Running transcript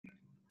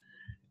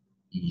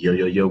Yo,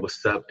 yo, yo,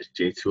 what's up? It's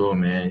J2O,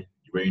 man.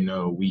 You already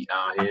know we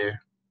out here.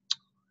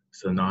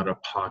 It's another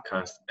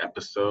podcast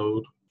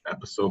episode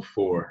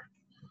 4.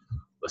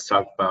 Let's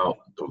talk about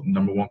the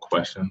number one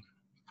question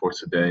for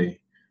today.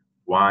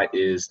 Why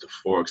is the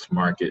Forex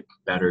market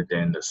better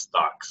than the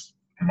stocks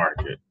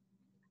market?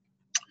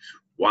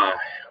 Why?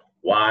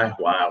 Why?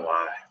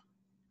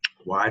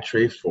 Why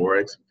trade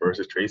Forex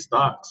versus trade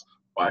stocks?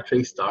 Why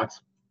trade stocks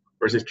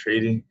versus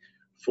trading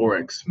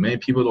Forex? Many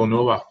people don't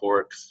know about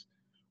Forex,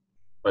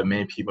 but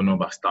many people know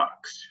about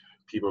stocks.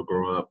 People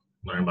grow up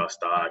learning about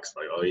stocks,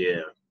 like, oh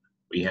yeah,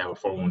 we have a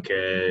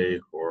 401k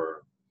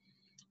or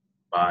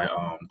buy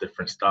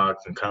different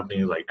stocks and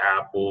companies like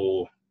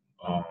Apple,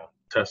 um,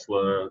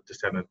 Tesla,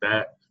 this,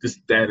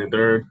 that, and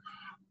third.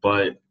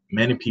 But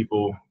many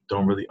people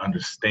don't really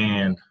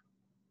understand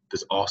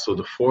there's also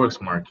the Forex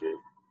market.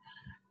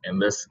 And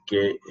let's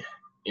get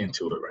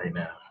into it right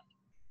now.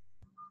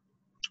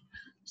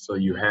 So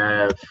you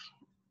have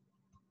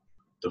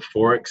the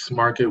Forex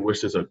market,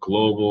 which is a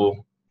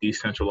global,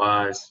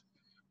 decentralized,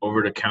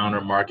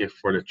 over-the-counter market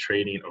for the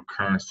trading of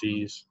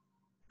currencies.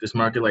 This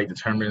market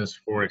determines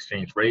foreign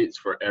exchange rates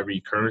for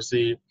every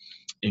currency,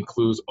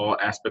 includes all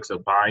aspects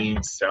of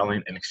buying,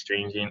 selling, and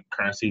exchanging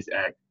currencies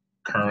at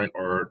current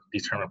or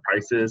determined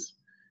prices.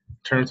 In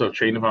terms of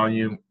trading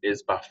volume,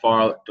 is by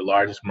far the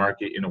largest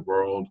market in the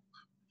world,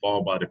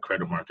 followed by the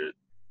credit market.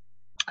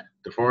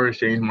 The foreign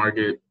exchange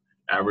market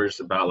averages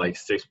about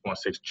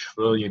 $6.6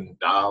 trillion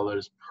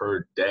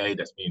per day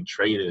that's being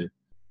traded.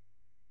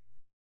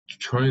 $1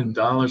 trillion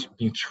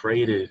being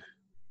traded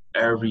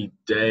every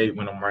day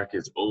when the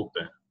market's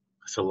open.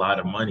 That's a lot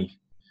of money.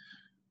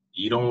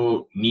 You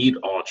don't need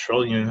all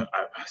trillion.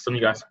 Some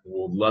of you guys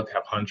will love to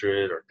have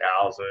 100 or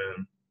 1,000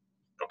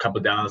 or a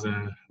couple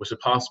thousand, which is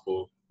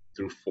possible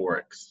through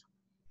Forex.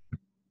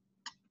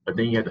 But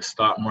then you have the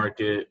stock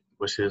market,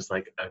 which is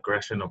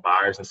aggression of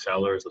buyers and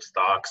sellers of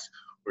stocks,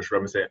 which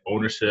represent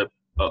ownership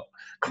of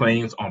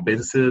claims on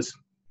businesses.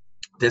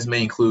 This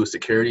may include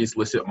securities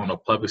listed on a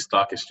public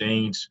stock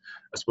exchange,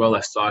 as well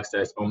as stocks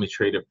that is only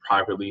traded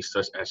privately,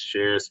 such as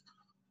shares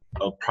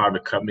of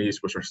private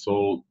companies, which are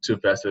sold to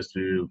investors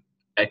through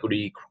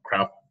equity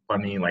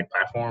crowdfunding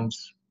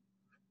platforms.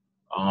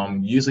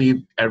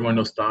 Usually, everyone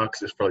knows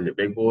stocks is for the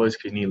big boys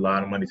because you need a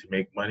lot of money to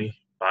make money,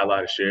 buy a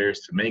lot of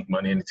shares to make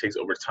money, and it takes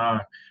over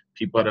time.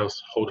 People that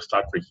hold a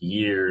stock for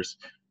years,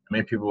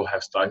 many people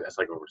have stocks as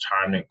a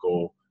retirement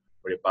goal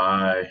where they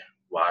buy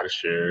a lot of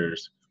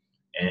shares.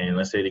 And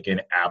let's say they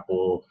get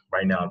Apple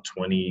right now in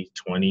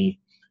 2020,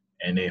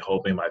 and they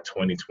hoping by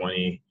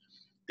 2020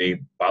 they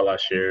buy a lot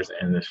of shares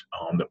and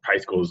the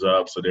price goes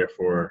up. So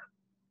therefore,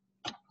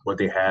 what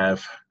they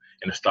have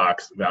in the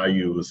stock's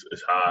value is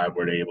high,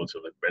 where they're able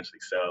to eventually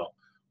sell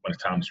when the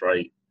time's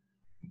right.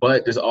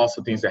 But there's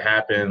also things that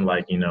happen,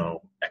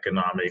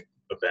 economic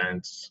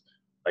events.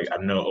 I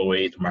know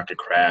 '08, the market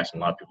crashed,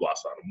 and a lot of people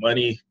lost a lot of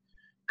money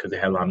because they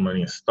had a lot of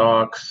money in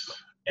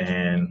stocks,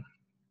 and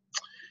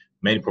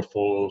many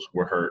portfolios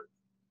were hurt.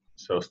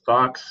 So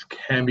stocks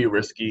can be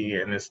risky,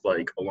 and it's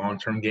a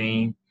long-term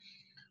gain.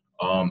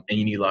 And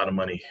you need a lot of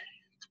money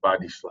to buy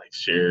these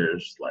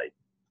shares,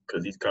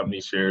 because these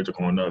companies' shares are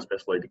going up,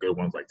 especially the good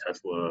ones like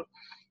Tesla,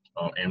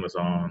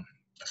 Amazon,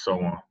 and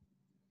so on.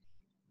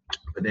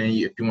 But then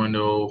if you want to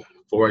know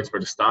Forex for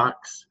the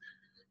stocks,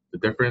 the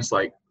difference,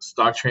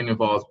 stock trading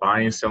involves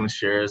buying and selling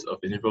shares of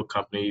individual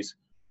companies,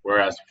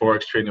 whereas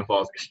Forex trading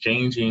involves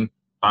exchanging,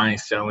 buying,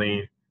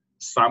 selling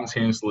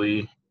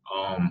simultaneously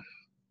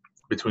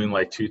between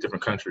two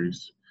different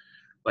countries.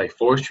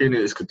 Forex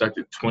trading is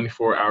conducted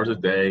 24 hours a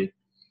day,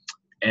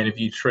 and if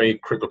you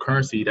trade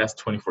cryptocurrency, that's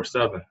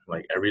 24/7,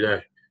 every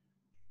day.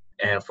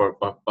 And for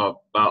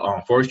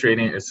Forex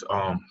trading, it's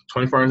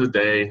 24 hours a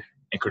day,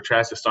 and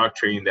contrasts to stock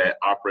trading that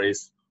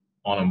operates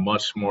on a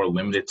much more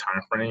limited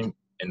time frame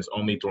and is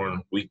only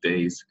during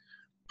weekdays.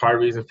 Part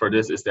of the reason for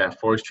this is that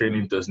Forex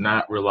trading does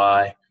not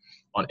rely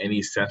on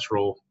any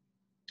central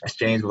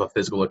exchange with a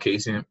physical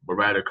location, but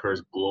rather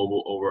occurs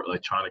global over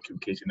electronic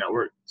communication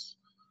networks.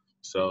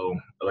 So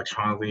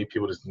electronically,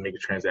 people just make a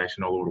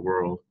transaction all over the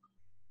world.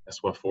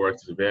 That's why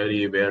Forex is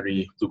very,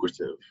 very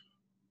lucrative.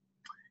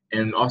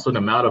 And also the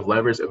amount of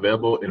leverage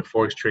available in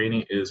Forex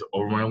trading is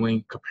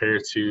overwhelming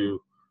compared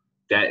to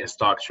that in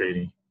stock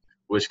trading,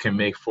 which can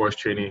make Forex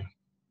trading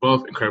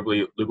both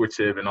incredibly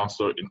lucrative and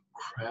also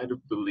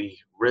incredibly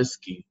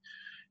risky.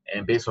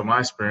 And based on my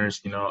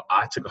experience,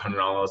 I took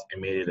 $100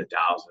 and made it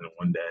 1,000 in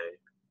one day.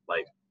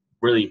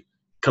 Really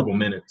a couple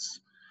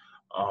minutes.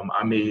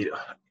 I made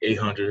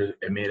 800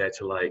 and made that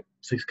to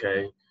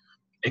 6K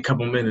in a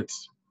couple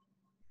minutes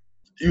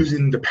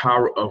using the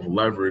power of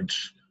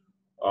leverage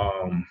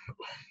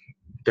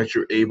that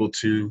you're able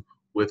to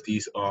with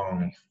these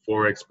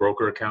Forex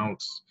broker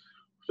accounts,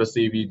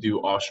 especially if you do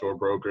offshore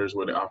brokers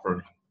where they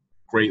offer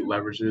great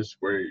leverages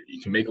where you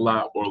can make a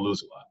lot or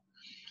lose a lot.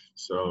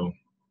 So,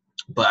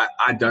 but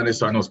I done it,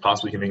 so I know it's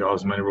possible you can make all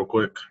this money real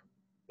quick.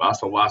 But I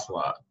also lost a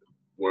lot,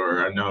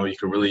 where I know you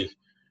can really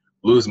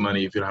lose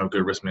money if you don't have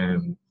good risk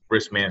management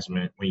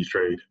when you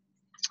trade.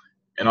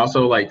 And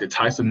also, like, the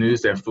types of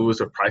news that influence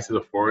the prices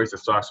of forex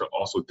and stocks are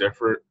also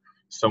different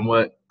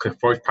somewhat, because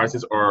forex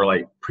prices are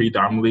like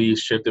predominantly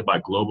shifted by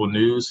global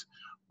news,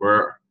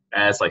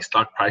 whereas like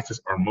stock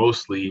prices are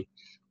mostly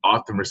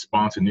often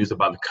respond to news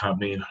about the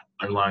company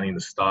underlining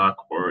the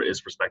stock or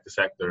its respective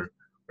sector.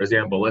 For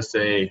example, let's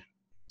say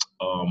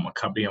a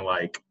company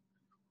like,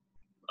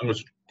 I'm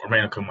just a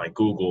random company like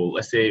Google.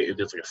 Let's say if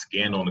there's like a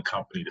scandal in the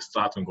company, the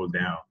stock's gonna go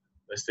down.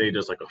 Let's say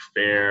there's like a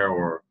fair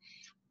or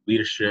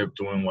leadership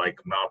doing like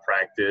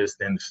malpractice,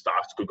 then the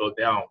stocks could go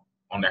down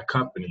on that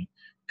company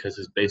because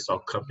it's based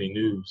off company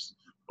news.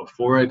 But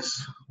forex,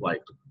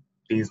 like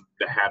things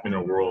that happen in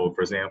the world,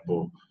 for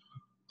example,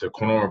 the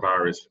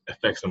coronavirus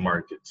affects the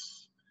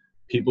markets.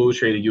 People who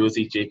traded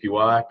USD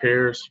JPY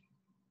pairs,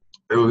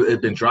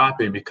 it's been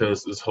dropping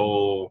because this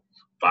whole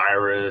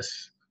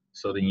virus.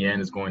 So the yen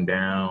is going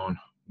down.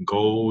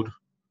 Gold's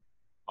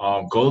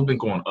been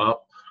going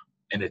up,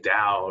 and the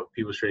Dow.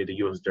 People trade the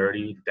US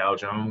 30, Dow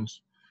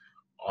Jones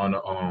on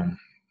the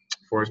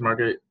forex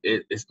market.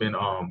 It's been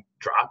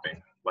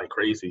dropping like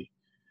crazy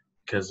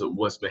because of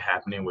what's been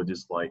happening with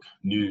this like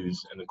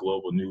news and the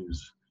global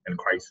news and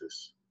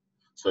crisis.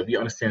 So if you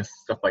understand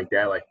stuff like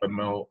that, like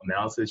fundamental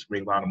analysis, you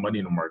make a lot of money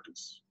in the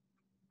markets.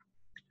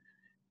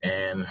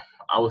 And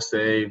I would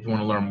say if you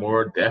want to learn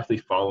more, definitely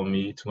follow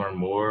me to learn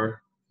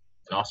more.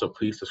 And also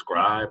please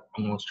subscribe.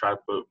 I'm going to try to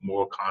put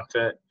more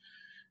content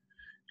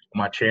on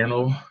my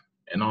channel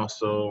and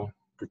also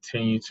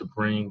continue to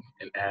bring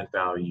and add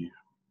value.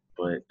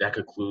 But that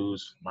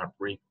concludes my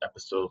brief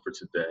episode for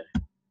today.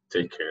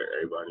 Take care,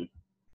 everybody.